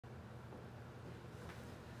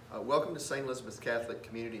Welcome to St. Elizabeth's Catholic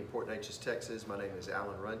Community in Port Neches, Texas. My name is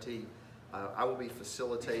Alan Runte. I will be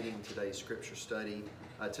facilitating today's scripture study.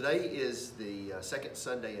 Today is the second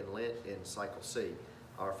Sunday in Lent in Cycle C.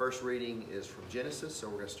 Our first reading is from Genesis, so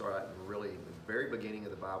we're going to start out in really the very beginning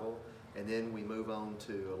of the Bible, and then we move on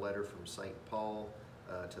to a letter from St. Paul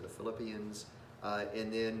to the Philippians,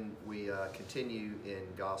 and then we continue in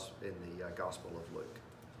the Gospel of Luke.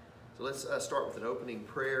 So let's start with an opening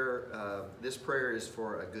prayer. This prayer is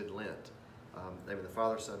for a good Lent. In the name of the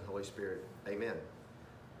Father, Son, Holy Spirit. Amen.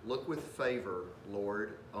 Look with favor,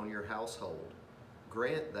 Lord, on your household.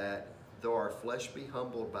 Grant that, though our flesh be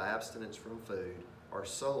humbled by abstinence from food, our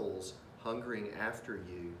souls, hungering after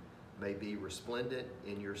you, may be resplendent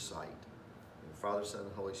in your sight. In the Father, Son,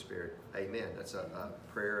 and Holy Spirit. Amen. That's a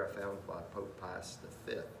prayer I found by Pope Pius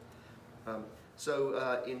V.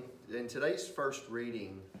 In today's first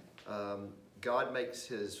reading, God makes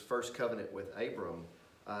his first covenant with Abram,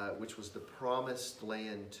 which was the promised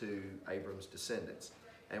land to Abram's descendants.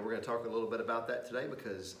 And we're going to talk a little bit about that today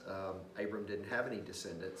because Abram didn't have any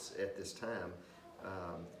descendants at this time.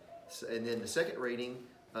 And then the second reading,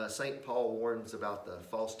 St. Paul warns about the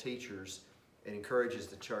false teachers and encourages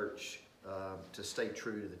the church to stay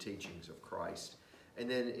true to the teachings of Christ. And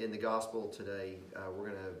then in the gospel today,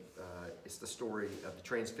 it's the story of the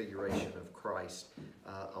transfiguration of Christ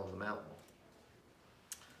on the mountain.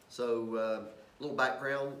 So a little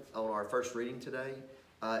background on our first reading today.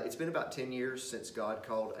 It's been about 10 years since God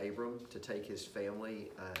called Abram to take his family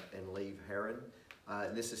and leave Haran.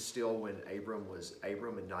 And this is still when Abram was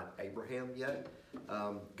Abram and not Abraham yet.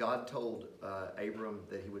 God told Abram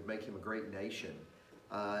that he would make him a great nation.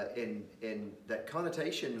 And that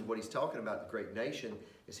connotation, what he's talking about, the great nation,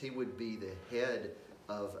 is he would be the head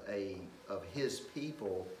of his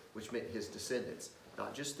people, which meant his descendants.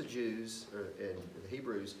 Not just the Jews and the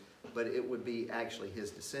Hebrews, but it would be actually his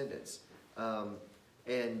descendants. So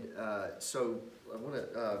I want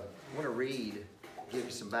to read, give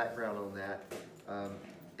you some background on that.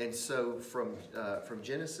 And so from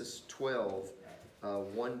Genesis 12,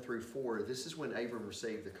 1 through 4, this is when Abram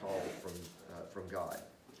received the call from God.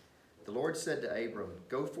 The Lord said to Abram,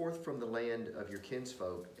 "Go forth from the land of your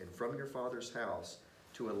kinsfolk and from your father's house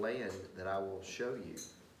to a land that I will show you.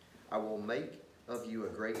 I will make of you a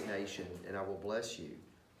great nation, and I will bless you.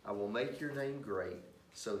 I will make your name great,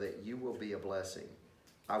 so that you will be a blessing.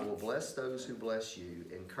 I will bless those who bless you,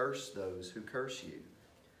 and curse those who curse you.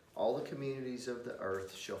 All the communities of the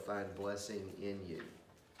earth shall find blessing in you."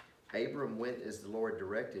 Abram went as the Lord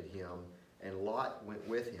directed him, and Lot went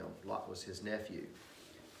with him. Lot was his nephew.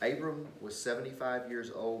 Abram was 75 years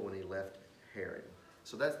old when he left Haran.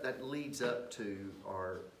 So that leads up to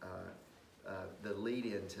our the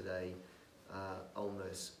lead-in today on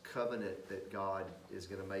this covenant that God is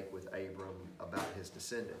going to make with Abram about his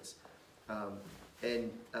descendants.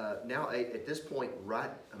 Now at this point, right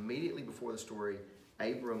immediately before the story,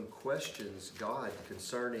 Abram questions God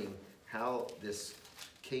concerning how this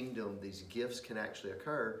kingdom, these gifts can actually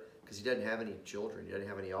occur, because he doesn't have any children, he doesn't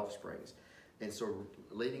have any offsprings. And so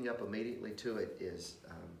leading up immediately to it is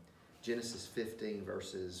Genesis 15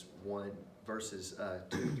 verses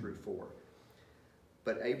 2 through 4.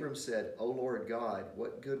 But Abram said, "O Lord God,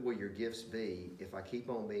 what good will your gifts be if I keep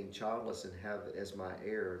on being childless and have as my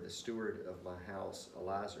heir the steward of my house,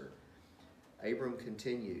 Eliezer?" Abram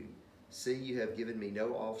continued, "See, you have given me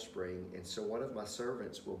no offspring, and so one of my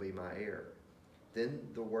servants will be my heir." Then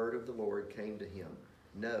the word of the Lord came to him,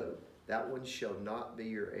 "No, that one shall not be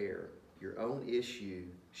your heir. Your own issue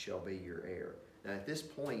shall be your heir." Now at this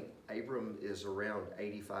point, Abram is around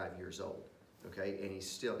 85 years old, okay, and he's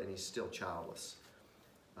still childless.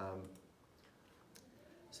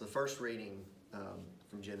 So the first reading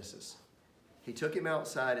from Genesis. He took him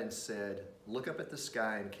outside and said, "Look up at the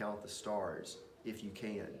sky and count the stars, if you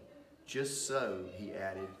can. Just so," he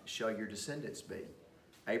added, "shall your descendants be."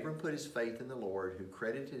 Abram put his faith in the Lord, who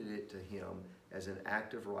credited it to him as an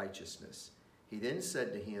act of righteousness. He then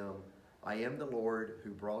said to him, "I am the Lord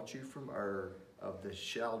who brought you from Ur of the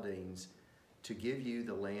Chaldeans to give you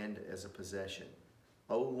the land as a possession."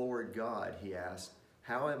 "O Lord God," he asked,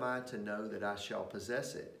 "how am I to know that I shall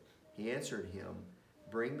possess it?" He answered him,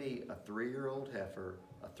 "Bring me a 3-year-old heifer,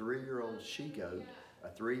 a 3-year-old she-goat, a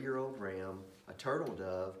 3-year-old ram, a turtle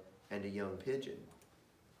dove, and a young pigeon."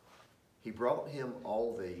 He brought him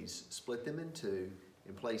all these, split them in two,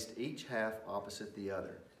 and placed each half opposite the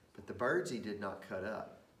other. But the birds he did not cut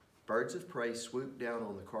up. Birds of prey swooped down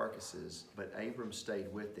on the carcasses, but Abram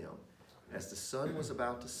stayed with them. As the sun was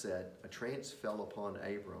about to set, a trance fell upon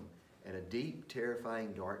Abram, and a deep,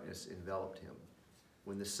 terrifying darkness enveloped him.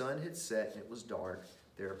 When the sun had set and it was dark,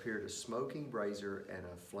 there appeared a smoking brazier and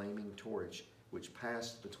a flaming torch, which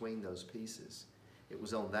passed between those pieces. It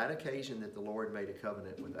was on that occasion that the Lord made a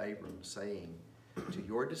covenant with Abram, saying, to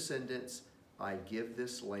your descendants I give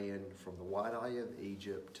this land from the wide eye of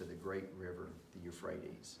Egypt to the great river, the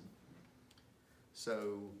Euphrates.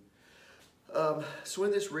 So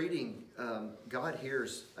in this reading, God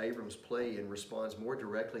hears Abram's plea and responds more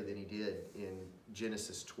directly than he did in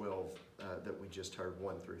Genesis 12 that we just heard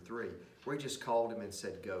 1 through 3, where he just called him and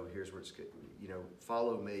said, go, here's where it's good. You know,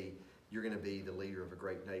 follow me, you're going to be the leader of a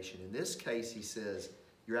great nation. In this case, he says,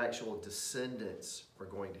 your actual descendants are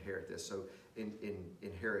going to inherit this, so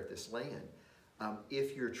inherit this land,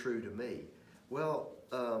 if you're true to me. Well,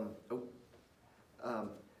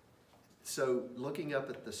 so looking up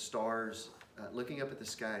at the stars, looking up at the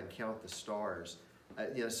sky and count the stars,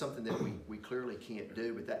 you know, something that we clearly can't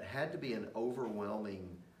do, but that had to be an overwhelming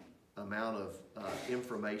amount of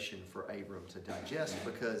information for Abram to digest,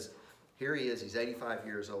 because here he is, he's 85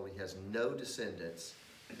 years old, he has no descendants,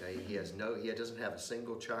 okay? He doesn't have a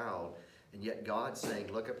single child, and yet God's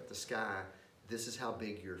saying, look up at the sky, this is how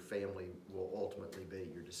big your family will ultimately be,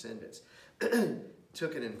 your descendants.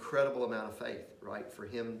 Took an incredible amount of faith, right, for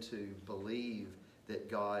him to believe that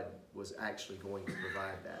God was actually going to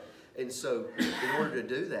provide that. And so in order to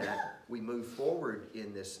do that, we move forward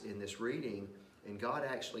in this reading, and God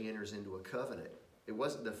actually enters into a covenant. It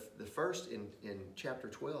wasn't the first in chapter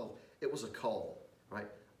 12, it was a call, right?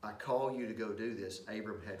 I call you to go do this.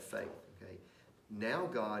 Abram had faith, okay? Now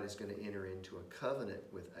God is going to enter into a covenant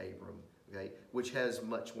with Abram, okay, which has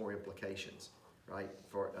much more implications, right,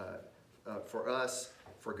 for us,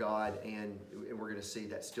 for God, and we're going to see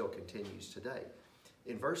that still continues today.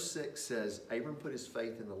 In verse 6 says, Abram put his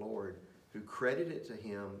faith in the Lord, who credited it to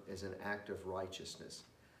him as an act of righteousness.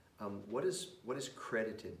 What does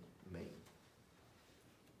credited mean?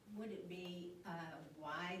 Would it be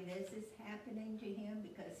why this is happening to him?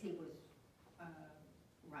 Because he was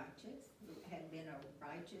righteous, had been a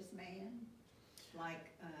righteous man? Like,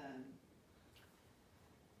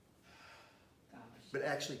 gosh. But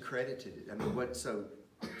actually credited it. I mean, what? So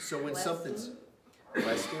when Blessed something's him?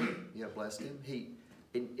 blessed him, yeah, blessed him. He,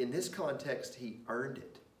 in this context, he earned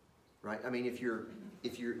it, right? I mean, if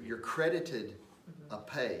you're credited a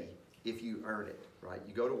pay if you earn it, right?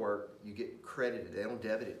 You go to work, you get credited. They don't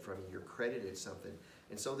debit it from you. You're credited something,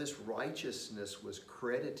 and so this righteousness was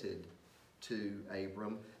credited to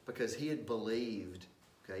Abram because he had believed,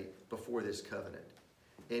 okay, before this covenant,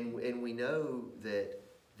 and we know that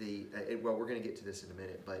well, we're going to get to this in a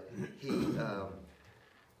minute, but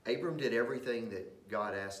Abram did everything that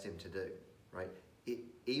God asked him to do, right?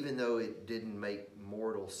 Even though it didn't make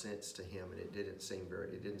mortal sense to him, and it didn't seem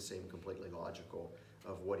completely logical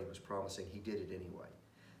of what he was promising, he did it anyway.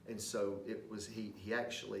 And so it was he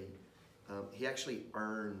actually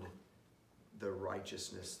earned the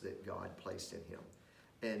righteousness that God placed in him.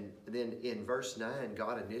 And then in verse 9,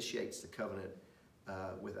 God initiates the covenant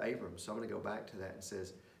with Abram. So I'm going to go back to that and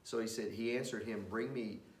says, so he said, he answered him, bring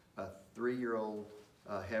me a 3-year-old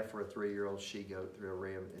heifer, a 3-year-old she-goat, 3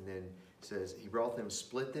 ram, and then it says he brought them,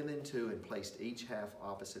 split them in two, and placed each half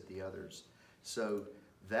opposite the others. So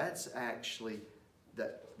that's actually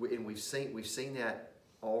that, and we've seen that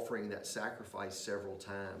offering, that sacrifice several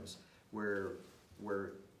times, where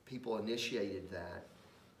people initiated that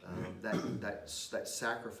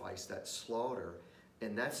sacrifice, that slaughter,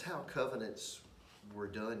 and that's how covenants were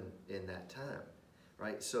done in that time,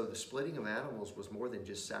 right? So the splitting of animals was more than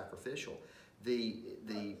just sacrificial.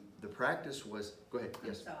 The practice was, go ahead,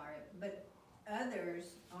 yes. I'm sorry, but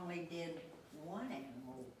others only did one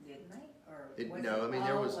animal, didn't they? Or was no, it I mean,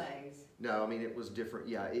 there was always? No, I mean, it was different.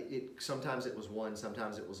 Yeah, sometimes it was one,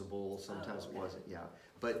 sometimes it was a bull, sometimes it wasn't. Yeah,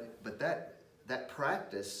 but that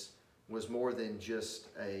practice was more than just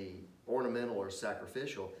a ornamental or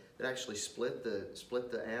sacrificial. It actually split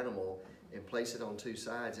the animal and place it on two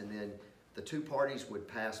sides, and then the two parties would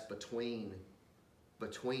pass between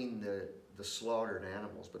the slaughtered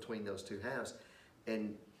animals, between those two halves.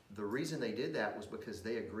 And the reason they did that was because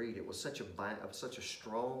they agreed. It was such a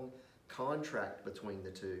strong contract between the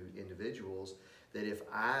two individuals that if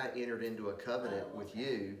I entered into a covenant with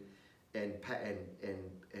you and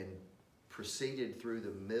proceeded through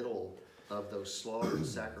the middle of those slaughtered,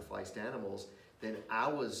 sacrificed animals, then I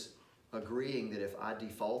was agreeing that if I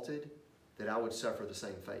defaulted, that I would suffer the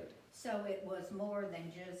same fate. So it was more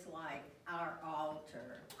than just like our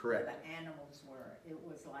altar. Correct. Where the animals were. It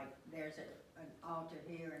was like there's an altar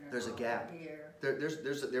here and There's a gap here.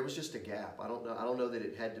 There was just a gap. I don't know that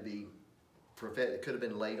it had to be it could have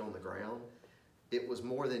been laid on the ground. It was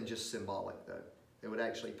more than just symbolic, though. It would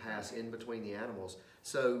actually pass in between the animals.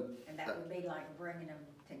 So And that would be like bringing them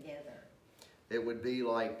together. it would be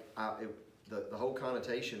like, the whole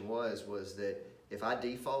connotation was that if I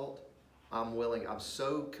default, I'm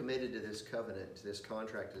so committed to this covenant, to this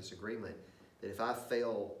contract, to this agreement, that if I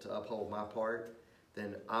fail to uphold my part,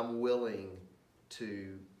 then I'm willing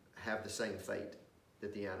to have the same fate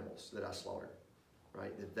that the animals that I slaughtered,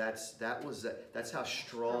 right? That's how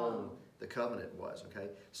strong the covenant was, okay?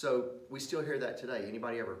 So we still hear that today.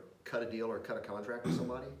 Anybody ever cut a deal or cut a contract with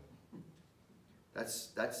somebody?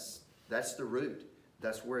 That's the root.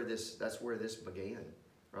 That's where this began,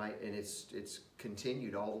 right? And it's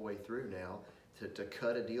continued all the way through now. To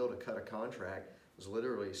cut a deal, to cut a contract, was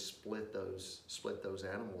literally split those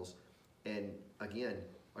animals, and again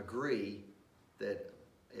agree that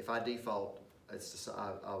if I default,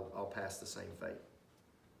 I'll pass the same fate.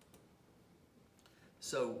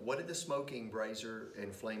 So what did the smoking brazier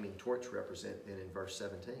and flaming torch represent then in verse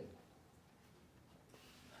 17?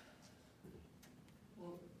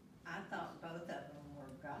 Well, I thought both of them were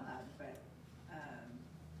God, but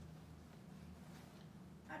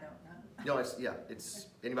I don't know. No, it's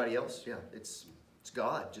anybody else? Yeah, it's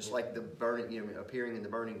God, just like the burning, appearing in the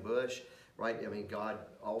burning bush, right? I mean, God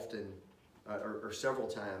often, or several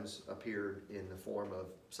times, appeared in the form of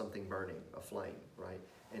something burning, a flame, right?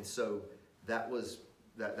 And so that was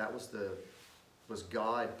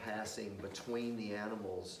God passing between the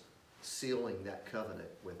animals, sealing that covenant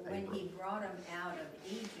with Abram. When he brought them out of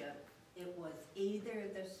Egypt, it was either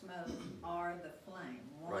the smoke or the flame.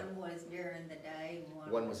 One was during the day,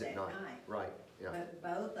 one was at night. Right, yeah. But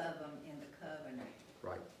both of them in the covenant.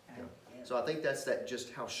 Right, yeah. So I think that's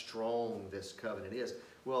just how strong this covenant is.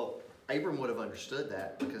 Well, Abram would have understood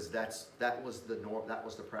that because that was the norm, that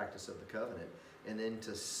was the practice of the covenant. And then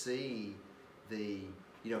to see he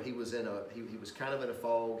was kind of in a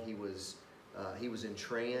fog, he was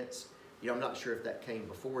entranced. I'm not sure if that came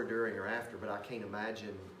before, during, or after, but I can't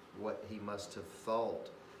imagine what he must have thought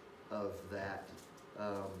of that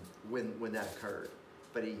when that occurred.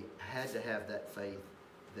 But he had to have that faith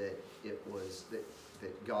that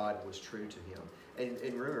that God was true to him. And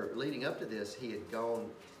remember, leading up to this, he had gone,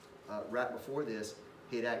 right before this,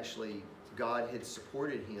 God had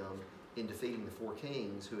supported him in defeating the 4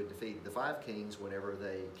 kings who had defeated the 5 kings whenever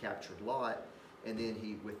they captured Lot. And then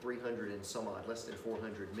he, with 300 and some odd, less than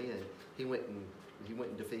 400 men, he went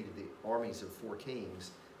and defeated the armies of 4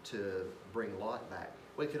 kings to bring Lot back.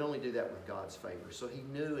 Well, he could only do that with God's favor. So he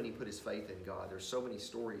knew, and he put his faith in God. There's so many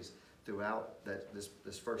stories throughout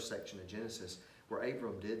this first section of Genesis where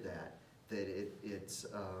Abram did that.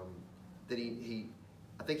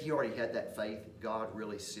 I think he already had that faith. God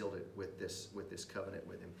really sealed it with this covenant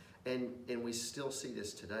with him. And we still see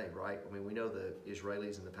this today, right? I mean, we know the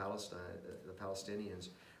Israelis and the Palestinians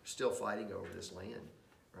are still fighting over this land,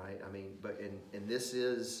 right? I mean, and this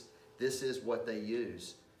is what they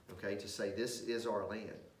use, okay, to say this is our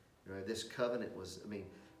land. This covenant was, I mean,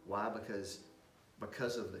 why?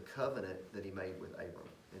 Because of the covenant that he made with Abram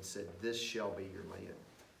and said, this shall be your land,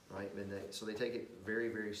 right? And so they take it very,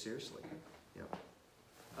 very seriously. Yeah.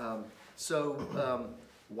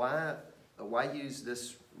 Why use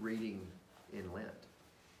this reading in Lent?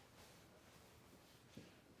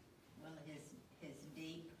 Well, his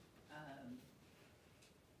deep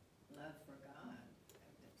love for God.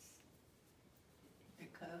 The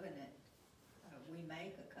covenant, we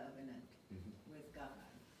make a covenant with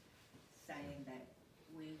God, saying that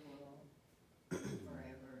we will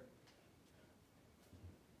forever.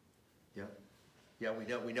 Yeah. Yeah,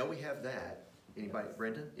 we know we have that. Anybody,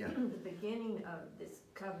 Brenda? Yeah. The beginning of this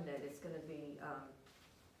covenant is going to be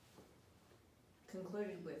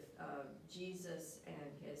concluded with Jesus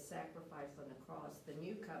and his sacrifice on the cross, the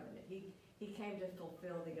new covenant. He came to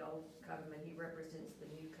fulfill the old covenant. He represents the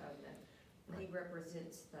new covenant. Right. He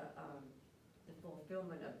represents the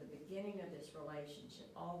fulfillment of the beginning of this relationship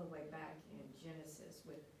all the way back in Genesis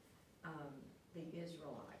with the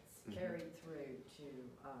Israelites, carried through to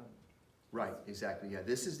right, exactly. Yeah,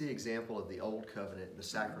 this is the example of the old covenant, the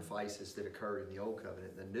sacrifices that occurred in the old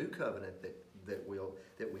covenant. The new covenant that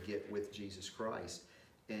we get with Jesus Christ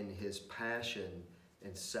and his passion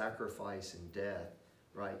and sacrifice and death,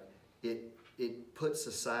 right? It puts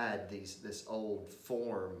aside this old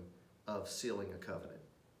form of sealing a covenant,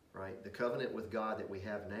 right? The covenant with God that we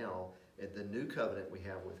have now, and the new covenant we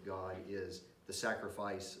have with God is the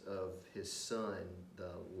sacrifice of his Son,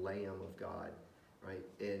 the Lamb of God, right?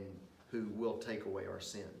 And who will take away our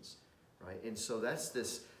sins, right? And so that's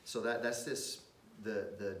the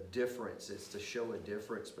difference. It's to show a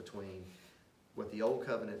difference between what the old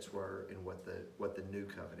covenants were and what the new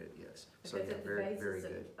covenant is. So Because yeah, at the very, very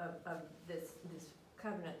basis good. of this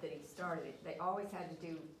covenant that he started, they always had to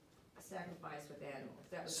do a sacrifice with animals.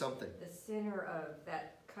 That was Something. the center of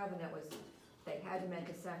that covenant, was they had to make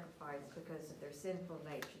a sacrifice because of their sinful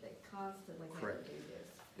nature. They constantly had Correct. to do this.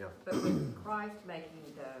 Yeah. But with Christ making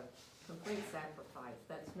the complete sacrifice,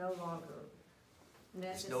 that's no longer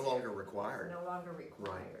necessary. It's no longer required. It's no longer Right,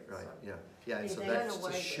 required. right, So yeah. Yeah, and Did so they that's in a to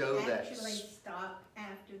way show that. actually stop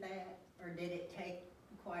after that, or did it take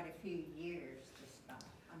quite a few years to stop?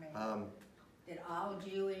 I mean, did all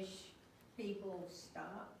Jewish people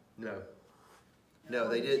stop? No. No,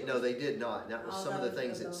 they did. No, they did not. And that was All some of the those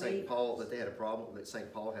things were that St. Paul believers. that they had a problem that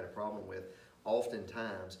St. Paul had a problem with,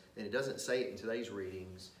 oftentimes, and it doesn't say it in today's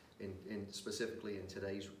readings, in specifically in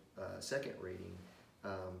today's second reading,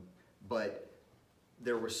 but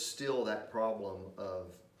there was still that problem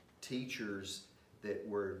of teachers that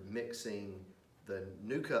were mixing the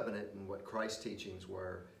new covenant and what Christ's teachings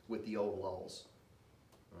were with the old laws.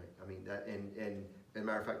 Right? I mean that, and as a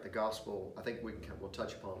matter of fact, the gospel, I think we'll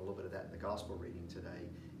touch upon a little bit of that in the gospel reading today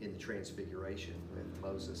in the transfiguration with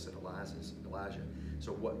Moses and Elijah.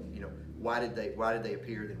 So what, why did they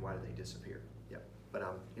appear, then why did they disappear? Yeah. But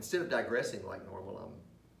instead of digressing like normal, I'm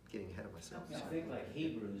getting ahead of myself. I think like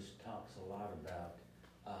Hebrews talks a lot about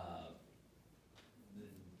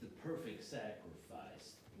the perfect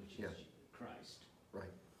sacrifice, which is Christ. Right.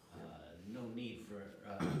 No need for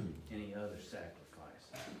any other sacrifice.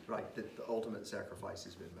 Right, that the ultimate sacrifice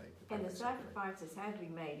has been made. And the sacrifices had to be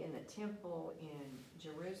made in the temple in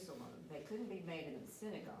Jerusalem. They couldn't be made in the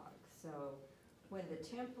synagogue. So when the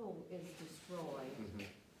temple is destroyed, Mhm.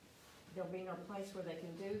 there'll be no place where they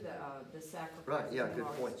can do the sacrifice. Right, yeah, good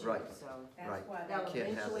point, right. So That's Right. why that'll they,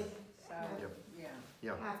 Can't have eventually it. so, Yep. yeah.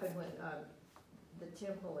 Yeah. happen when the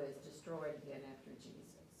temple is destroyed again after Jesus.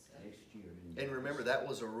 Next year. And remember, that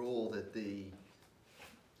was a rule that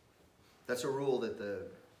that's a rule that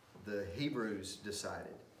the Hebrews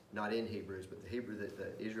decided, not in Hebrews, but that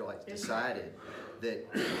the Israelites decided that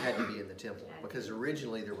it had to be in the temple, because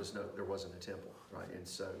originally there wasn't a temple, right? And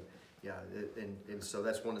so, yeah, and so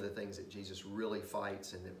that's one of the things that Jesus really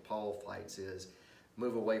fights and that Paul fights is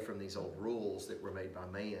move away from these old rules that were made by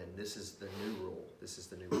man. This is the new rule. This is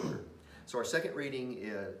the new order. So our second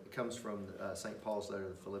reading comes from St. Paul's letter to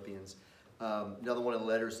the Philippians. Another one of the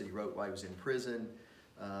letters that he wrote while he was in prison.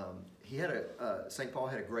 St. Paul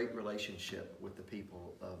had a great relationship with the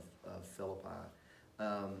people of Philippi.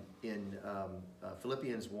 In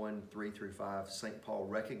Philippians 1:3-5, St. Paul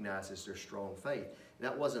recognizes their strong faith. And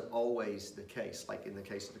that wasn't always the case, like in the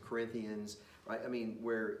case of the Corinthians, right? I mean,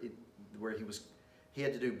 where he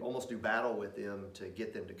had to almost do battle with them to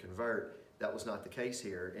get them to convert. That was not the case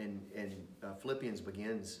here. And Philippians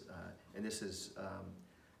begins, and this is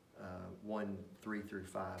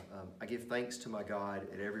 1:3-5. I give thanks to my God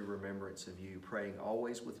at every remembrance of you, praying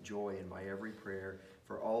always with joy in my every prayer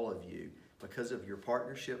for all of you, because of your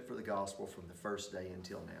partnership for the gospel from the first day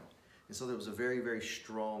until now. And so there was a very, very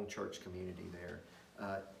strong church community there.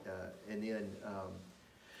 And then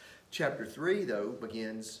chapter 3, though,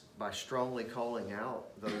 begins by strongly calling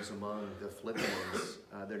out those among the Philippians.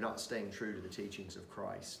 They're not staying true to the teachings of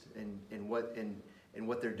Christ. And what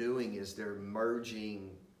they're doing is they're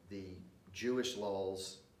merging the Jewish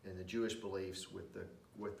laws and the Jewish beliefs with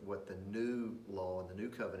what the new law and the new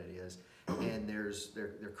covenant is, and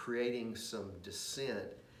they're creating some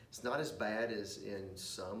dissent. It's not as bad as in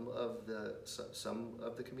some of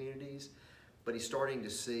the communities, but he's starting to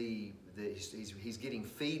see that he's getting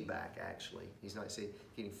feedback. Actually, he's not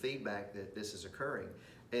getting feedback that this is occurring,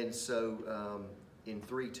 and so in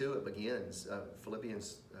 3:2 it begins.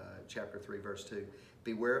 Philippians chapter 3 verse 2.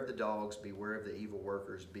 Beware of the dogs, beware of the evil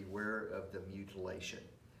workers, beware of the mutilation.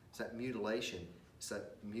 It's that mutilation. It's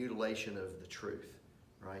that mutilation of the truth,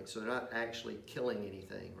 right? So they're not actually killing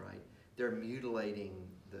anything, right? They're mutilating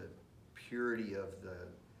the purity of the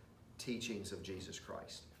teachings of Jesus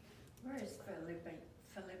Christ. Where is Philippi?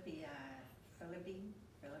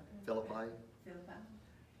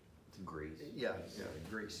 It's Greece. Yeah,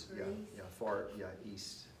 Greece. Yeah, far,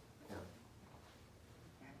 east.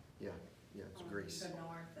 Yeah, it's Greece. The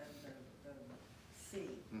north of the sea.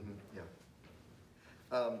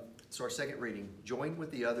 Yeah. So our second reading, join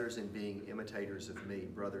with the others in being imitators of me,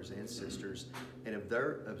 brothers and sisters, and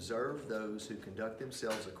observe those who conduct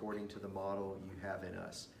themselves according to the model you have in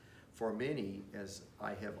us. For many, as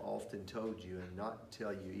I have often told you, and not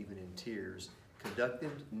tell you even in tears,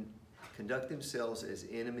 conduct themselves as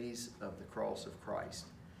enemies of the cross of Christ.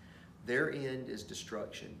 Their end is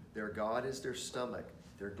destruction. Their God is their stomach.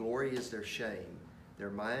 Their glory is their shame.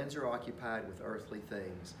 Their minds are occupied with earthly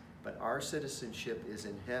things. but our citizenship is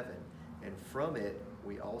in heaven, and from it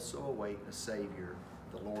we also await a Savior,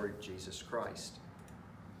 the Lord Jesus Christ.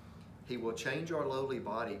 He will change our lowly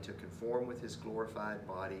body to conform with his glorified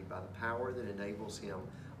body by the power that enables him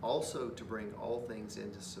also to bring all things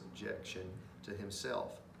into subjection to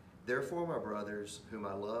himself. Therefore, my brothers, whom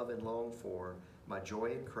I love and long for, my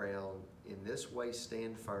joy and crown, in this way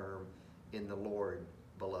stand firm in the Lord,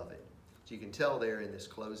 beloved. So you can tell there in this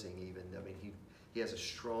closing even, I mean, he has a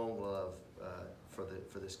strong love for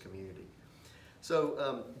this community.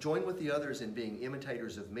 So join with the others in being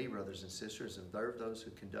imitators of me, brothers and sisters, and observe those who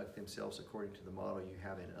conduct themselves according to the model you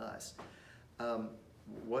have in us.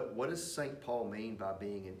 What does St. Paul mean by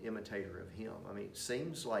being an imitator of him? I mean, it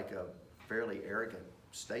seems like a fairly arrogant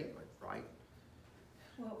statement, right?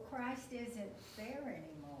 Well, Christ isn't there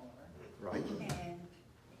anymore. Right. And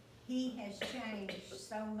he has changed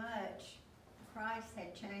so much. Christ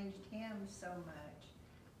had changed him so much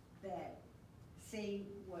that, see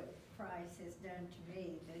what Christ has done to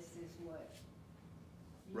me, this is what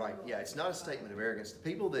you Right, will yeah, it's not a follow. statement of arrogance. The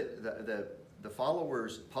people that, the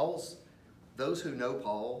followers, those who know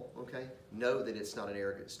Paul, okay, know that it's not an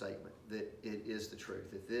arrogant statement, that it is the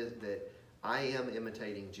truth, that I am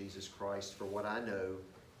imitating Jesus Christ for what I know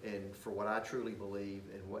and for what I truly believe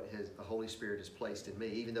and what the Holy Spirit has placed in me,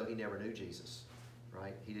 even though he never knew Jesus,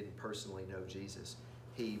 right? He didn't personally know Jesus.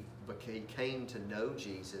 He came to know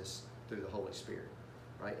Jesus through the Holy Spirit,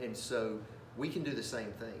 right? And so we can do the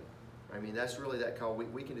same thing. I mean, that's really that call.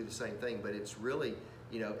 We can do the same thing, but it's really,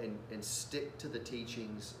 and stick to the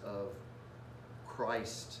teachings of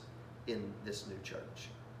Christ in this new church.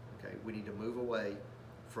 Okay, we need to move away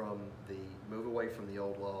from the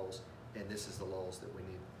old laws, and this is the law that we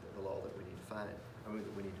need to find.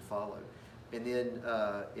 That we need to follow. And then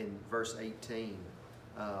in verse 18,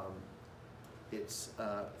 it's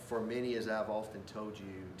for many, as I've often tell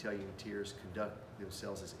you in tears, conduct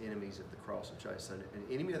themselves as enemies of the cross of Christ. An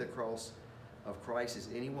enemy of the cross of Christ is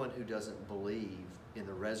anyone who doesn't believe in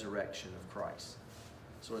the resurrection of Christ.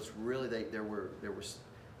 So it's really there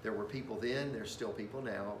were people then, there's still people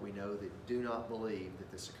now, we know, that do not believe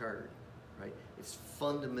that this occurred, right? It's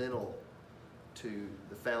fundamental to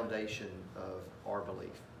the foundation of our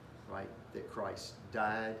belief, right? That Christ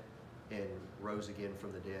died and rose again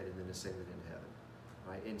from the dead and then ascended into heaven,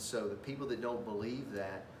 right? And so the people that don't believe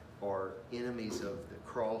that are enemies of the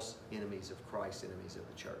cross, enemies of Christ, enemies of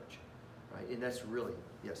the church, right? And that's really,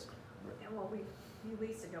 yes? And well, a few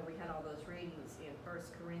weeks ago, we had all those readings in 1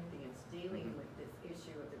 Corinthians dealing with this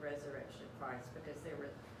issue of the resurrection of Christ, because there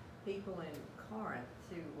were people in Corinth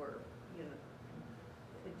who were,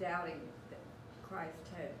 doubting that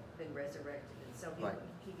Christ had been resurrected. And so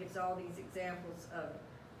he gives all these examples of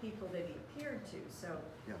people that he appeared to. So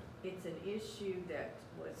it's an issue that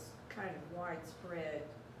was kind of widespread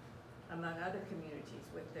among other communities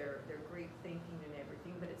with their Greek thinking and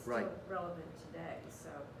everything, but it's still relevant today. So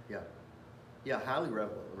highly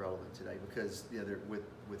relevant today, because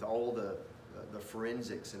with all the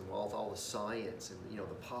forensics and with all the science and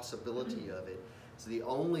the possibility of it. So the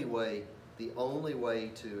only way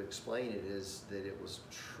to explain it is that it was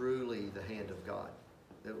truly the hand of God.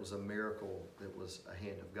 It was a miracle. That was a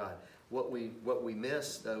hand of God. What we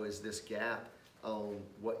miss though is this gap on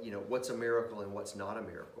what's a miracle and what's not a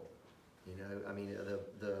miracle. I mean,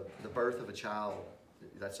 the birth of a child,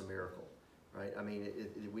 that's a miracle, right? I mean,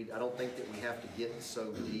 I don't think that we have to get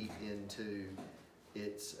so deep into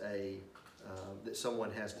that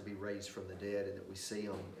someone has to be raised from the dead and that we see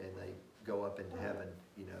them and they go up into heaven,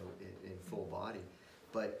 in full body.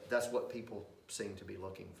 But that's what people seem to be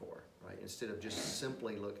looking for, right? Instead of just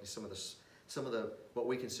simply looking at some of the what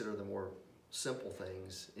we consider the more simple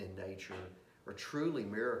things in nature are truly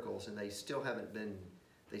miracles, and they still haven't been.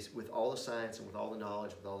 With all the science and with all the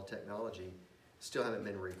knowledge, with all the technology, still haven't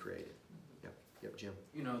been recreated. Yep, Jim.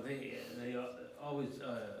 They always,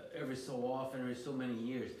 every so often, every so many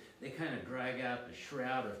years, they kind of drag out the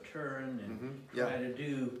Shroud of Turin and try to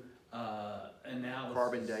do analysis.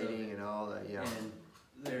 Carbon dating and all that, yeah. And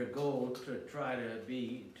their goal to try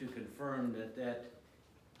to confirm that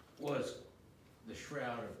was the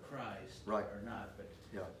Shroud of Christ or not.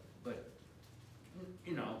 But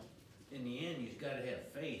in the end, you've got to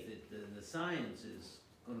have faith that the science is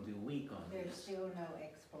going to be weak on There's this. still no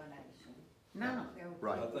explanation. No.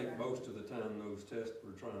 Right. I think most of the time those tests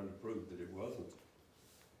were trying to prove that it wasn't.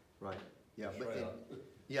 Right. Yeah.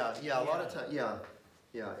 Shroud. A lot of times,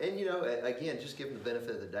 and again, just give them the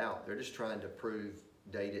benefit of the doubt. They're just trying to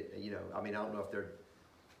date it. I mean, I don't know if they're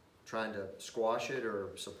trying to squash it or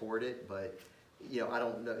support it, but I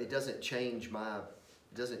don't know. It doesn't change my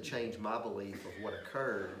belief of what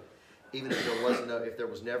occurred. even if there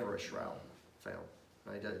was never a shroud found,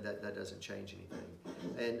 right? That doesn't change anything.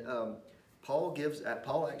 And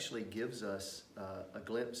Paul actually gives us a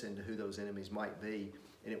glimpse into who those enemies might be,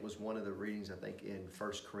 and it was one of the readings, I think, in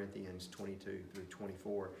 1 Corinthians 22 through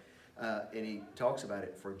 24. And he talks about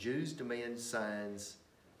it. For Jews demand signs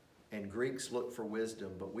and Greeks look for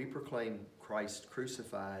wisdom, but we proclaim Christ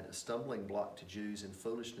crucified, a stumbling block to Jews and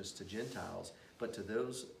foolishness to Gentiles. But to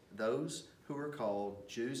those who are called,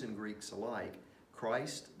 Jews and Greeks alike,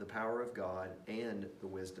 Christ, the power of God and the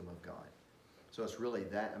wisdom of God. So it's really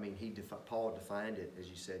that. I mean, Paul defined it, as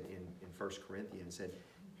you said, in 1 Corinthians, said,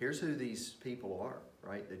 here's who these people are,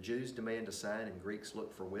 right? The Jews demand a sign and Greeks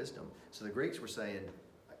look for wisdom. So the Greeks were saying,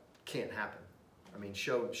 can't happen. I mean,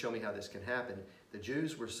 show me how this can happen. The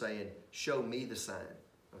Jews were saying, show me the sign.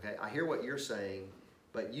 Okay, I hear what you're saying,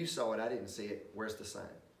 but you saw it, I didn't see it. Where's the sign?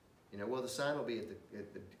 You know, well, the sign will be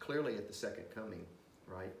clearly at the second coming,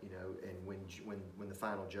 right? You know, and when the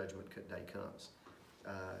final judgment day comes,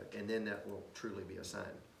 and then that will truly be a sign.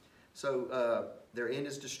 So their end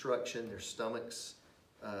is destruction. Their stomach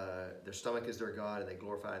is their God, and they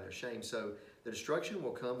glorify in their shame. So the destruction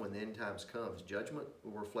will come when the end times comes. Judgment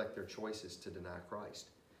will reflect their choices to deny Christ.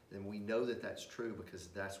 And we know that that's true because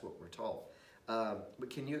that's what we're taught. But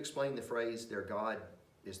can you explain the phrase, their God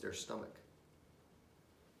is their stomach?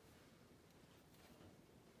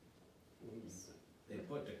 They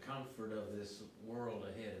put the comfort of this world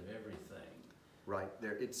ahead of everything. Right.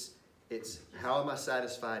 It's how am I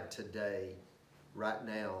satisfied today, right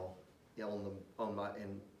now,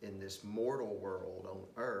 in this mortal world on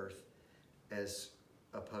earth, as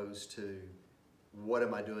opposed to what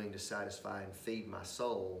am I doing to satisfy and feed my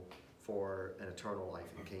soul for an eternal life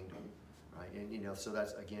in the kingdom, right? And you know, so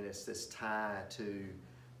that's again, it's this tie to,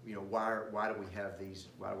 you know, why do we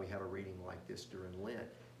have a reading like this during Lent?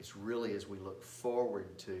 It's really as we look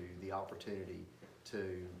forward to the opportunity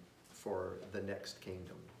for the next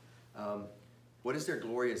kingdom. What is their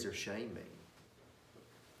glory? Is their shame mean?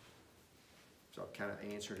 So I've kind of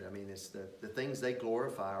answered it. I mean, it's the things they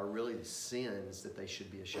glorify are really the sins that they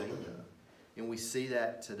should be ashamed of. And we see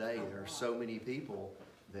that today. There are so many people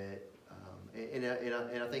that, and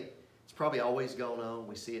I think it's probably always gone on.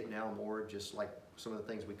 We see it now more, just like some of the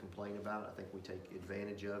things we complain about. I think we take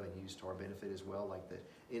advantage of and use to our benefit as well, like the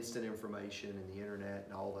instant information and the internet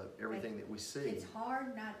and everything that we see. It's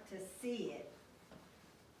hard not to see it,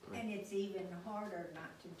 and it's even harder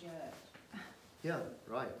not to judge. Yeah,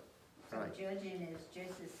 right. So Right. judging is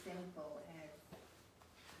just as simple as.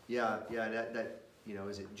 Yeah, that you know,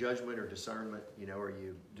 is it judgment or discernment? You know, are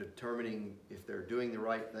you determining if they're doing the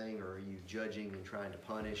right thing, or are you judging and trying to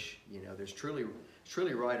punish? You know, there's truly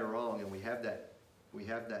right or wrong, and we have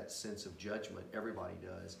that sense of judgment. Everybody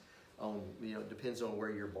does. You know, it depends on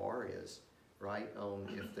where your bar is, right? On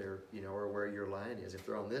if they're, you know, or where your line is. If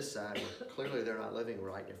they're on this side, well, clearly they're not living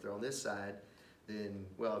right. If they're on this side, then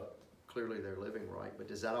well, clearly they're living right. But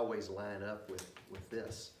does that always line up with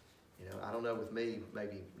this? You know, I don't know, with me,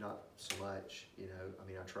 maybe not so much, you know, I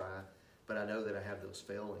mean, I try, but I know that I have those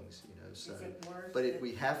failings, you know, so. Is it worse But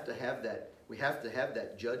we have to have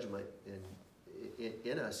that judgment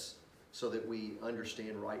in us so that we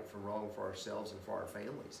understand right from wrong for ourselves and for our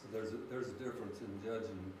families. There's a difference in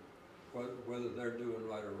judging whether they're doing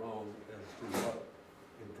right or wrong as to what,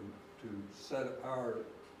 and to set our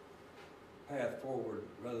path forward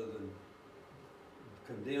rather than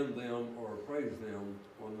condemn them or praise them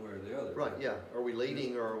one way or the other. Right, yeah. Are we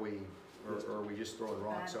leading, or are we just throwing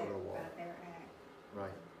rocks over the wall? By their act.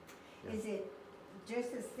 Right. Yeah. Is it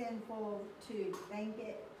just as sinful to think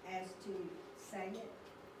it as to say it?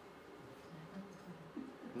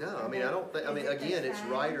 No, I mean, I don't think, I mean, Is it the again, it's same?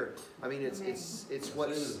 right or, I mean, it's A sin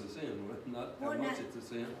what's, is a sin, not how Well, much not- it's a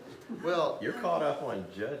sin. well, You're caught up on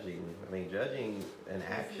judging. I mean, judging an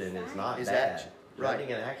action is not Is bad. action, right.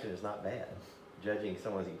 Judging an action is not bad. Judging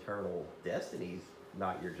someone's eternal destiny is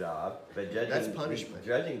not your job, but That's punishment.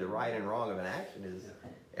 Judging the right and wrong of an action is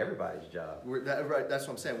everybody's job. right, that's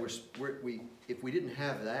what I'm saying. If we didn't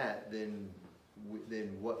have that, then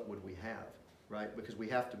what would we have, right? Because we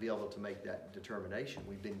have to be able to make that determination.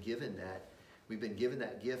 We've been given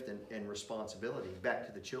that gift and responsibility. Back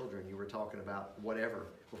to the children, you were talking about whatever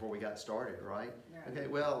before we got started, right? Right. Okay,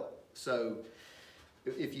 well, so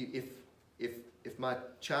if my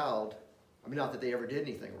child, I mean, not that they ever did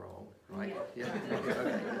anything wrong, right? Yeah.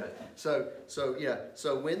 Okay, good.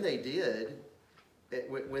 So when they did,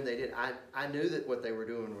 I knew that what they were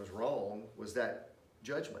doing was wrong. Was that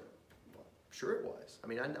judgment? Well, sure it was. I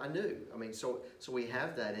mean, I knew. I mean, so we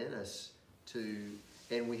have that in us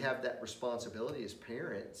and we have that responsibility as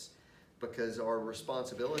parents, because our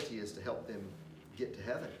responsibility is to help them get to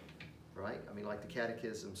heaven. right? I mean, like the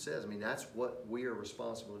Catechism says, I mean, that's what we are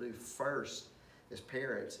responsible to do first as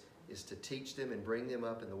parents, is to teach them and bring them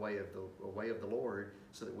up in the way of the Lord,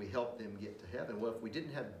 so that we help them get to heaven. Well, if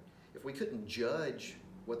we couldn't judge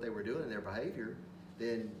what they were doing in their behavior,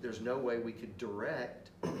 then there's no way we could direct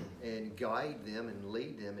and guide them and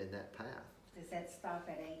lead them in that path. Does that stop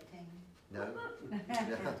at 18? No,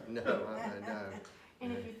 no.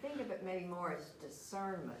 And if you think of it maybe more as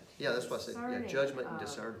discernment. Yeah, that's what I said. Yeah, Discerning, judgment and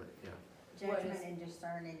discernment. Yeah. What Judgment is- and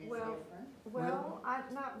discerning is well, different. Well,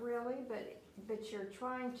 not really, but you're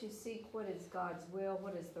trying to seek what is God's will,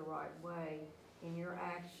 what is the right way in your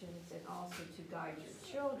actions, and also to guide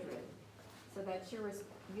your children. So that's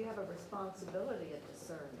you have a responsibility of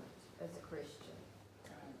discernment as a Christian.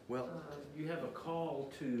 Well, You have a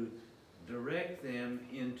call to direct them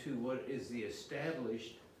into what is the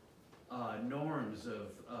established norms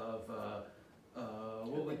of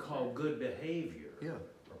what we call good behavior. yeah, Or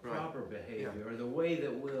right. proper behavior, or the way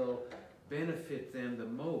that will benefit them the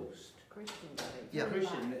most. Christian behavior. Yeah.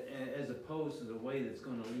 Christian, as opposed to the way that's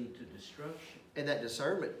gonna lead to destruction. And that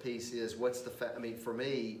discernment piece is I mean, for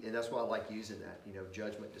me, and that's why I like using that,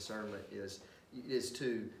 judgment, discernment is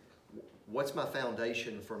to, what's my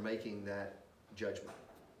foundation for making that judgment?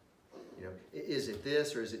 Is it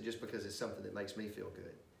this, or is it just because it's something that makes me feel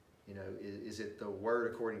good? Is it the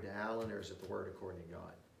word according to Alan, or is it the word according to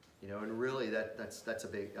God? And really that's a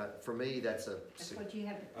big, for me, that's a That's what you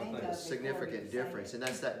have to think think of. it's significant before you say difference. it. And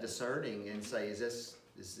that's that discerning and say, is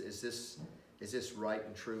this right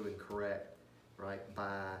and true and correct, right?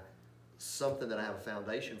 By something that I have a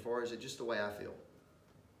foundation for, or is it just the way I feel?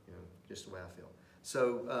 Just the way I feel.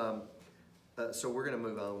 So, so we're gonna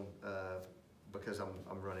move on, because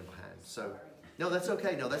I'm running behind. So, Sorry. no, that's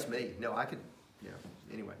okay. No, that's me. No, I could,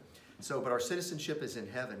 anyway. So, but our citizenship is in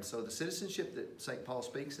heaven. So the citizenship that St. Paul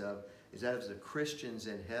speaks of is that of the Christians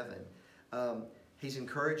in heaven. He's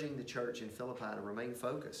encouraging the church in Philippi to remain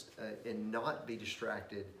focused and not be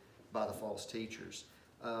distracted by the false teachers.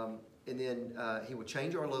 And then he will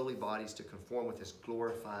change our lowly bodies to conform with his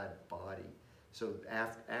glorified body. So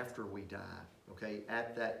after we die, okay,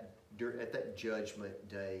 at that judgment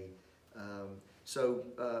day. So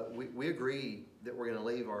we agree that we're going to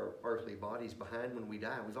leave our earthly bodies behind when we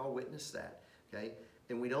die. We've all witnessed that, okay?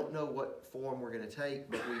 And we don't know what form we're going to take,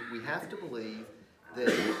 but we have to believe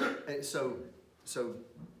that. So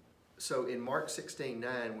in Mark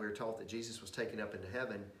 16:9, we're taught that Jesus was taken up into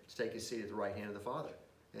heaven to take his seat at the right hand of the Father,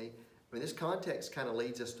 okay? I mean, this context kind of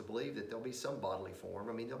leads us to believe that there'll be some bodily form.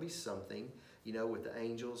 I mean, there'll be something, with the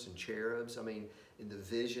angels and cherubs. I mean, in the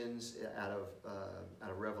visions out of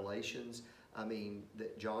Revelations, I mean,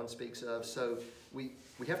 that John speaks of. So we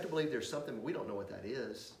have to believe there's something, but we don't know what that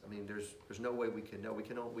is. I mean, there's no way we can know. We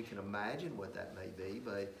can imagine what that may be,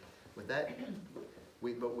 but with that,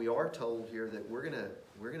 we are told here that we're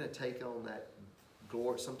gonna take on that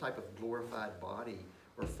some type of glorified body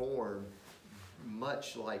or form,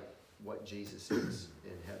 much like what Jesus is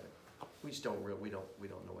in heaven. We just don't we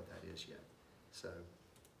don't know what that is yet. So,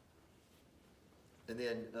 and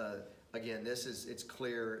then again, it's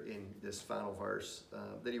clear in this final verse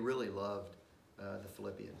that he really loved the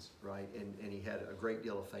Philippians, right? And he had a great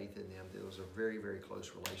deal of faith in them. There was a very, very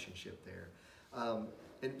close relationship there.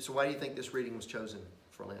 And so why do you think this reading was chosen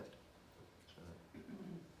for Lent?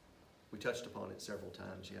 We touched upon it several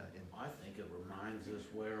times, yeah. I think it reminds us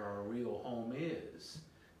where our real home is,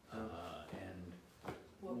 and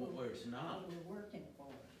where it's not. What we're working for.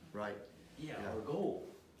 Right, Yeah, Yeah. our goal.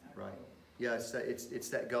 right. Yeah, it's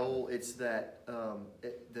that goal. It's that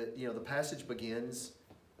the passage begins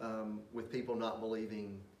with people not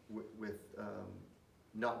believing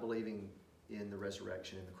not believing in the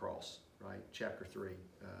resurrection and the cross. Right, chapter 3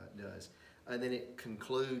 does, and then it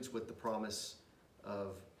concludes with the promise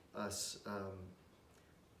of us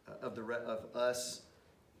of us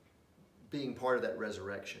being part of that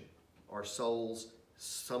resurrection. Our souls,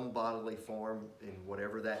 some bodily form, in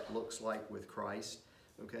whatever that looks like with Christ.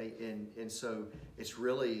 Okay, and so it's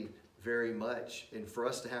really very much, and for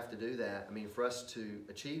us to have to do that, I mean, for us to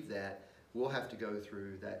achieve that, we'll have to go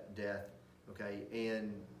through that death, okay,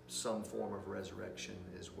 and some form of resurrection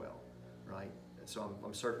as well, right? So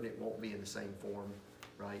I'm certain it won't be in the same form,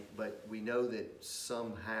 right? But we know that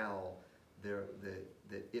somehow that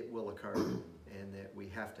it will occur, and that we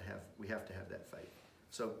have to have that faith.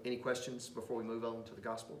 So, any questions before we move on to the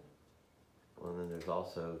gospel? Well, then there's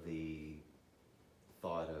also the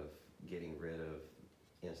thought of getting rid of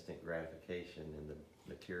instant gratification in the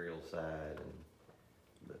material side,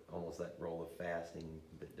 and almost that role of fasting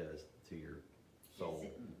that does to your soul. Does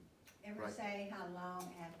it ever Right. say how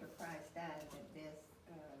long after Christ died that this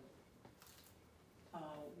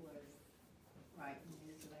Paul was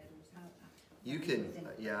writing his letters? You when he can, was in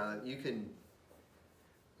you can,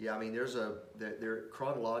 I mean, there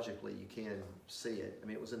chronologically, you can see it. I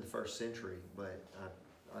mean, it was in the 1st century, but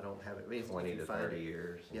I don't have it. I mean, if you 20 to find 30 it.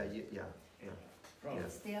 years. Yeah, Probably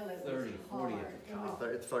Still, it was 30, 40 hard. at It the was- top.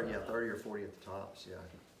 It's 30, 30 or 40 at the tops, yeah.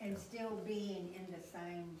 And still being in the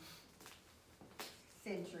same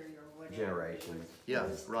century or whatever. Generation. Yeah, It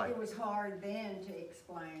was- right. It was hard then to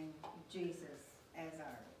explain Jesus as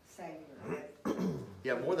our Savior.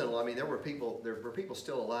 Yeah, more than, I mean, there were people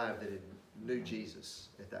still alive that had knew Jesus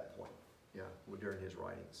at that point, yeah, during his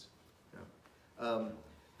writings. Yeah.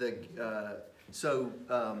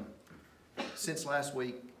 Since last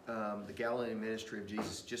week, the Galilean ministry of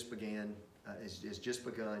Jesus just has just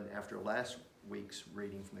begun after last week's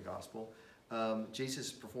reading from the gospel.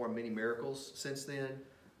 Jesus performed many miracles since then.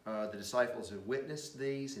 The disciples have witnessed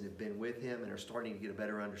these and have been with him and are starting to get a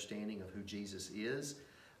better understanding of who Jesus is.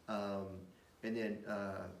 And then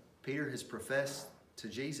Peter has professed to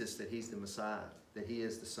Jesus that he's the Messiah, that he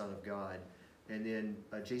is the Son of God. And then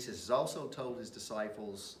Jesus has also told his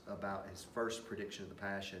disciples about his first prediction of the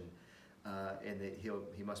Passion, and that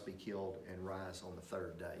he must be killed and rise on the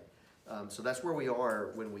 3rd day. So that's where we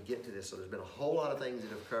are when we get to this. So there's been a whole lot of things that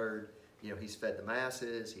have occurred. You know, he's fed the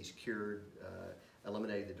masses, he's cured,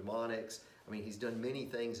 eliminated the demonics. I mean, he's done many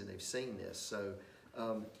things and they've seen this.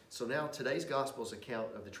 So now today's Gospel's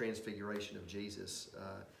account of the transfiguration of Jesus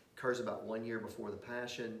occurs about 1 year before the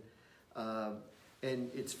Passion.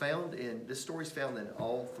 And it's found this story's found in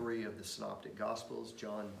all 3 of the Synoptic Gospels.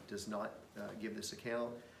 John does not give this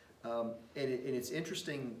account. And it's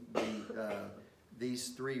interesting, these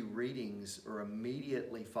 3 readings are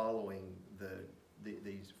immediately following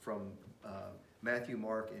these from Matthew,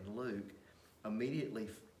 Mark, and Luke, immediately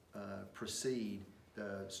precede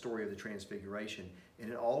the story of the Transfiguration.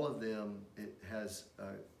 And in all of them,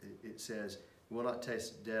 it says, will not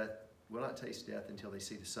taste death until they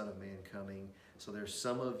see the Son of Man coming. So there's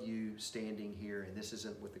some of you standing here, and this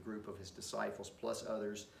isn't with the group of his disciples plus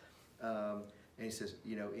others. And he says,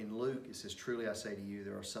 you know, in Luke, it says, truly I say to you,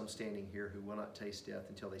 there are some standing here who will not taste death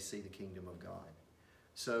until they see the kingdom of God.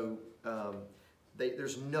 So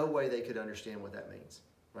there's no way they could understand what that means,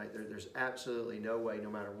 right? There's absolutely no way, no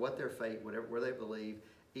matter what their faith, where they believe,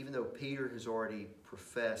 even though Peter has already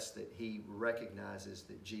professed that he recognizes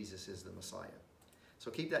that Jesus is the Messiah. So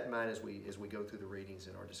keep that in mind as we go through the readings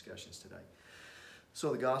and our discussions today.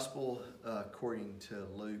 So the gospel according to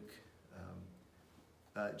Luke,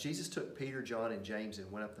 Jesus took Peter, John, and James and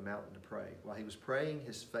went up the mountain to pray. While he was praying,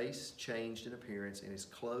 his face changed in appearance and his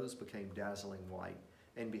clothes became dazzling white.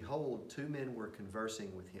 And behold, 2 men were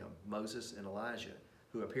conversing with him, Moses and Elijah,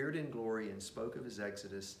 who appeared in glory and spoke of his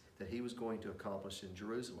exodus that he was going to accomplish in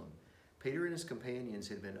Jerusalem. Peter and his companions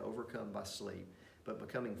had been overcome by sleep, but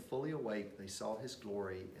becoming fully awake, they saw his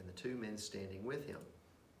glory and the 2 men standing with him.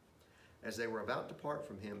 As they were about to part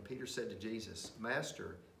from him, Peter said to Jesus,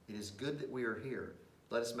 Master, it is good that we are here.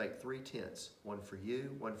 Let us make 3 tents, one for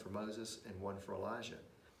you, one for Moses, and one for Elijah.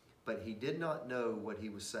 But he did not know what he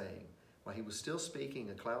was saying. While he was still speaking,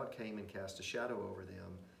 a cloud came and cast a shadow over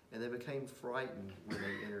them, and they became frightened when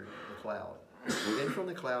they entered the cloud. Then from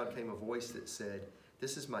the cloud came a voice that said,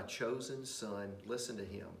 This is my chosen son, listen to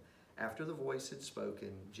him. After the voice had spoken,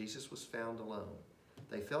 Jesus was found alone.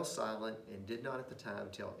 They fell silent and did not at the time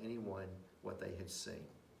tell anyone what they had seen.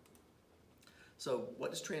 So what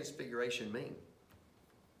does transfiguration mean?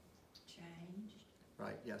 Changed.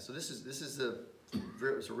 Right, yeah, so it's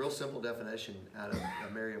a real simple definition out of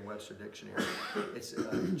a Merriam-Webster dictionary. It's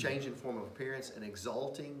a change in form of appearance, an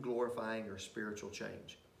exalting, glorifying, or spiritual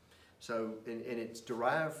change. So, and it's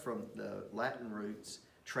derived from the Latin roots,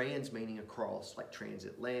 trans meaning across, like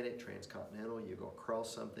transatlantic, transcontinental, you go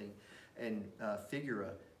across something, and figura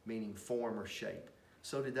meaning form or shape.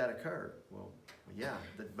 So did that occur? Well, yeah,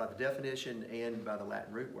 by the definition and by the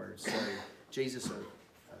Latin root words. So Jesus'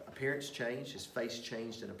 appearance changed, his face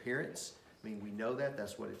changed in appearance. I mean, we know that,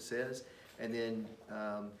 that's what it says. And then,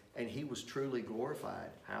 and he was truly glorified.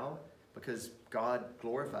 How? Because God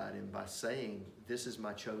glorified him by saying, this is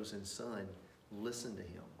my chosen son, listen to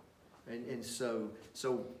him. And so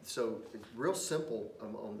real simple,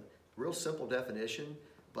 real simple definition,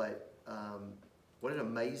 but what an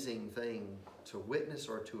amazing thing to witness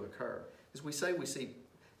or to occur. As we see,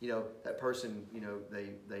 you know, that person, you know,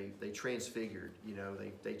 they transfigured, you know,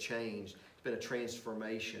 they changed. It's been a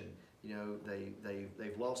transformation. You know,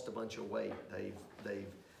 they've lost a bunch of weight. They've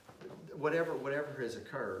whatever has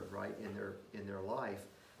occurred, right, in their life,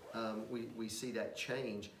 we see that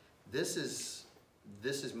change. This is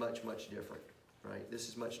much different, right? This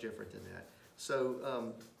is much different than that.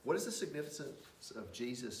 So, what is the significance of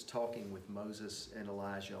Jesus talking with Moses and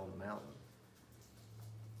Elijah on the mountain?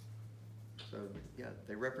 So, yeah,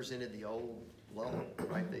 they represented the old law,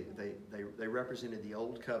 right? They represented the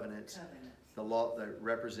old covenants. The law that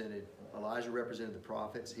represented, Elijah represented the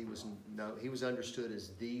prophets. He was understood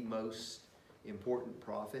as the most important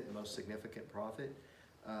prophet, the most significant prophet.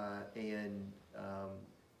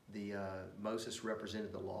 Moses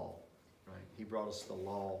represented the law, right? He brought us the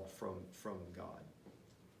law from God.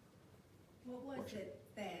 What was it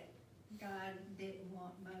that God didn't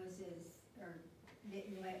want Moses, or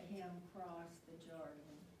didn't let him cross the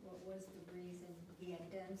Jordan? What was the reason? He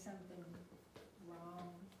had done something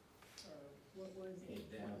wrong, or what was it?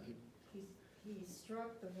 He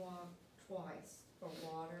struck the rock twice for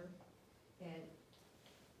water, and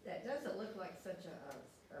that doesn't look like such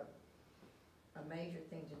a major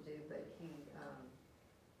thing to do, but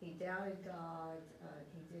he doubted God,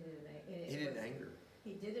 he did it in He did it in anger.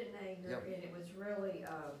 He did it in anger, Yep. and it was really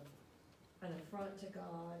an affront to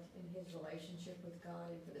God and his relationship with God,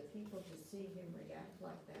 and for the people to see him react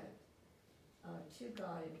like that to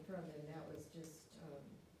God in front of them, that was just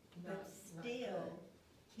not But not still, good.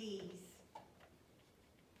 he's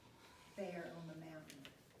there on the mountain.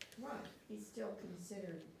 Right, he's still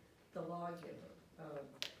considered the lawgiver,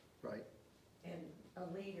 Right. and a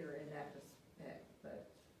leader in that respect, but.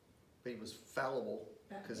 But he was fallible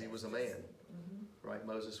because he was a man, Mhm. right?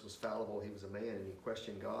 Moses was fallible. He was a man, and he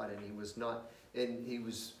questioned God, and he was not.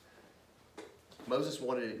 Moses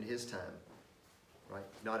wanted it in his time, right?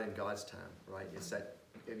 Not in God's time, right? It's that,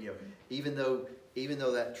 even though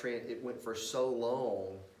it went for so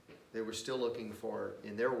long, they were still looking for,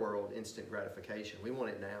 in their world, instant gratification. We want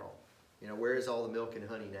it now. Where is all the milk and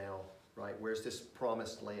honey now, right? Where's this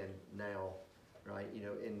promised land now, right?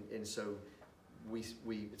 And so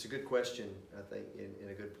it's a good question, I think, and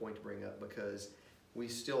a good point to bring up, because we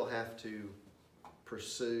still have to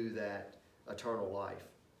pursue that eternal life,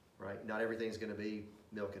 right? Not everything's going to be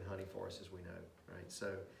milk and honey for us, as we know, right?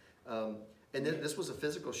 So, and then this was a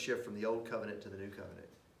physical shift from the old covenant to the new covenant,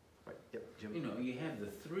 right? Yep, Jim. You have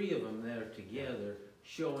the three of them there together,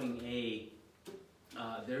 showing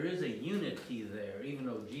there is a unity there, even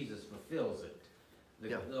though Jesus fulfills it.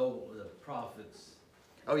 The prophets.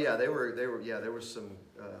 Oh yeah, there was some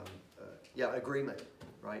agreement,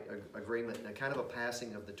 right? Agreement, and kind of a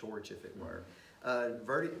passing of the torch, if it were.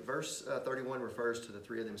 Verse 31 refers to the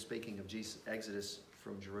three of them speaking of Jesus' exodus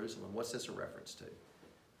from Jerusalem. What's this a reference to?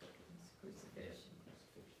 Crucifixion.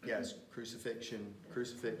 Yes,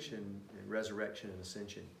 crucifixion, and resurrection and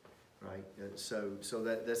ascension, right? So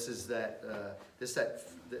that this is the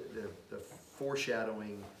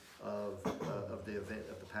foreshadowing of the event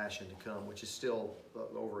of the Passion to come, which is still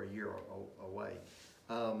over a year away.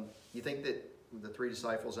 You think that the three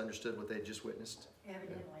disciples understood what they had just witnessed?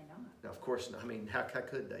 Evidently not. No, of course not. I mean, how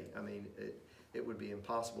could they? I mean, it would be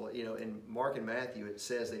impossible. In Mark and Matthew, it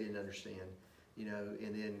says they didn't understand.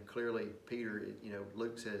 And then clearly Peter,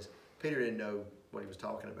 Luke says Peter didn't know what he was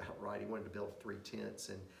talking about, right? He wanted to build 3 tents,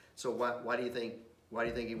 and so why do you think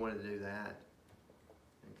he wanted to do that?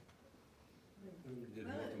 He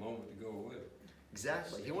didn't want the moment to go away.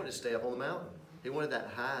 Exactly. He wanted to stay up on the mountain. He wanted that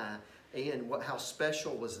high. And how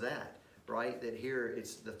special was that, right? That here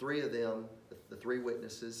it's the three of them, the three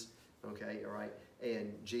witnesses, okay, all right,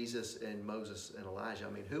 and Jesus and Moses and Elijah. I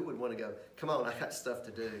mean, who would want to go, come on, I got stuff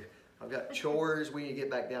to do. I've got chores, we need to get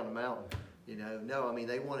back down the mountain. No, I mean,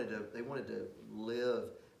 they wanted to live.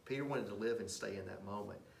 Peter wanted to live and stay in that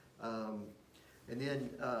moment.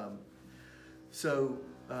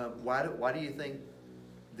 Why do you think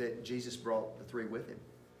that Jesus brought the three with him?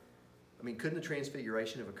 I mean, couldn't the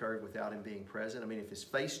transfiguration have occurred without him being present? I mean, if his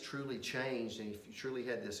face truly changed and he truly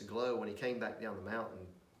had this glow when he came back down the mountain,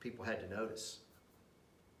 people had to notice.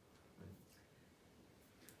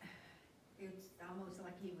 It's almost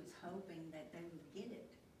like he was hoping that they would get it.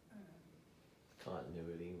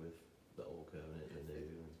 Continuity with the old covenant and the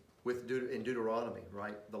new. In Deuteronomy,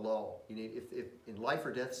 right? The law. You need if in life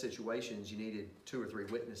or death situations you needed 2 or 3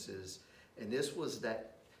 witnesses, and this was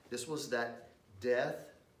that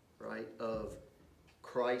death, right, of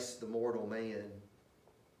Christ, the mortal man,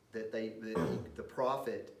 the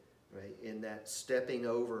prophet, right, in that stepping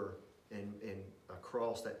over and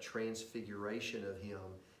across that transfiguration of him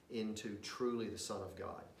into truly the Son of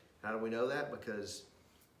God. How do we know that? Because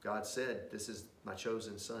God said, "This is my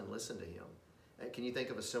chosen Son. Listen to him." Can you think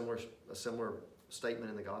of a similar statement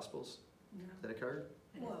in the Gospels that occurred?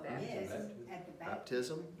 Well, Baptism. yes, at the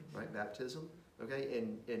Baptism, right? Baptism. Okay,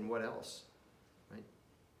 and what else? Right?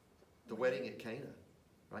 The wedding at Cana.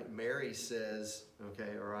 Right? Mary says,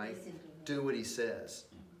 okay, all right, Listen to him. do what he says.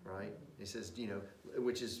 right? He says, you know,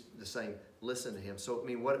 which is the same, listen to him. So, I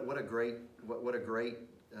mean, what a great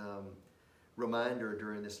reminder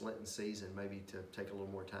during this Lenten season, maybe to take a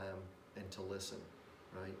little more time and to listen,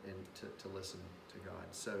 right? And to listen to God.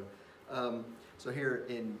 So, so here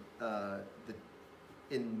in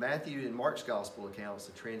Matthew and Mark's gospel accounts,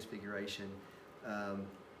 the transfiguration,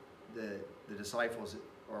 the disciples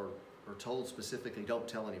are told specifically, don't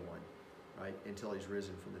tell anyone, right, until he's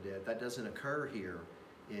risen from the dead. That doesn't occur here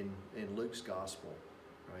in Luke's gospel,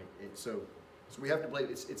 right? So we have to believe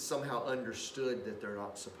it's somehow understood that they're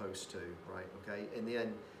not supposed to, right? Okay, and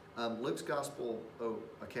then Luke's gospel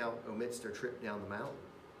account omits their trip down the mountain.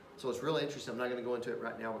 So it's really interesting. I'm not going to go into it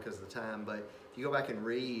right now because of the time, but if you go back and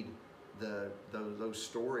read those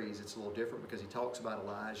stories, it's a little different because he talks about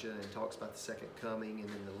Elijah and talks about the second coming, and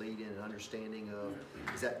then the lead-in and understanding of,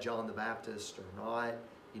 is that John the Baptist or not,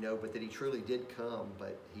 you know, but that he truly did come,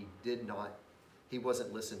 but he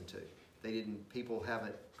wasn't listened to. People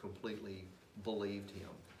haven't completely believed him.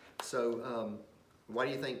 So why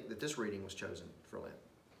do you think that this reading was chosen for Lent?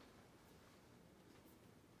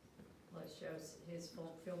 Well, it shows his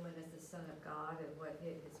fulfillment as the Son of God and what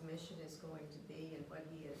his mission is going to be and what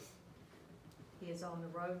he is on the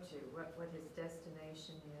road to, what his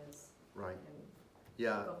destination is. Right. And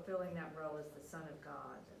Yeah. fulfilling that role as the Son of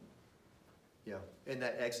God. Yeah, and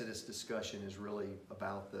that Exodus discussion is really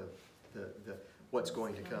about the what's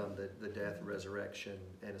going to come, the death, resurrection,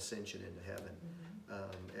 and ascension into heaven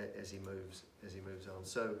as he moves on.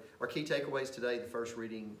 So our key takeaways today: the first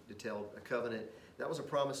reading detailed a covenant. That was a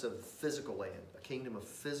promise of physical land, a kingdom of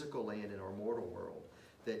physical land in our mortal world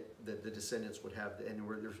that the descendants would have. And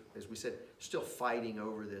we're, as we said, still fighting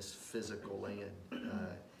over this physical land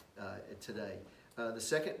today. The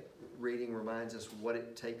second reading reminds us what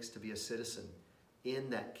it takes to be a citizen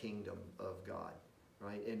in that kingdom of God,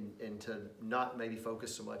 right? And to not maybe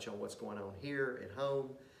focus so much on what's going on here at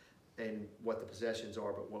home and what the possessions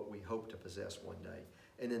are, but what we hope to possess one day.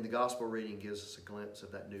 And then the gospel reading gives us a glimpse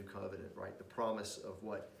of that new covenant, right? The promise of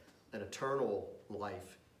what an eternal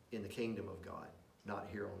life in the kingdom of God, not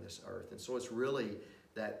here on this earth. And so it's really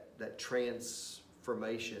that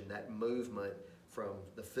transformation, that movement from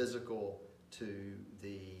the physical to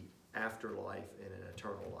the afterlife and an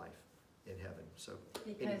eternal life in heaven. So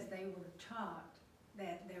because they were taught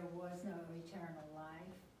that there was no eternal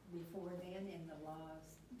life before then in the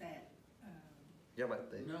laws that yeah,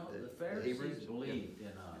 but the Pharisees Hebrews believed in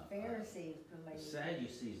the Pharisees the believed.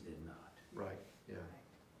 Sadducees did not. right, yeah,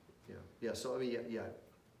 Right. yeah. So I mean, yeah,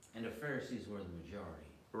 And the Pharisees were the majority.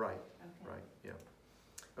 right, Okay. right, yeah.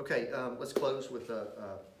 Okay, let's close with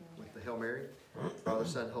the Hail Mary. Father,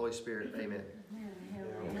 Son, Holy Spirit, amen.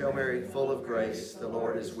 Hail Mary, full of grace, the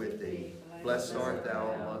Lord is with thee. Blessed art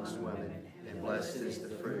thou amongst women, and blessed is the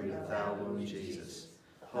fruit of thy womb, Jesus.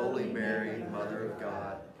 Holy Mary, Mother of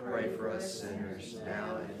God, pray for us sinners,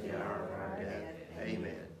 now and in the hour of our death.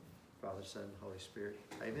 Amen. Father, Son, Holy Spirit,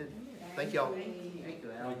 amen. Thank y'all. Thank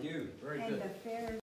you, Al. Thank you. Very And good. the Pharisees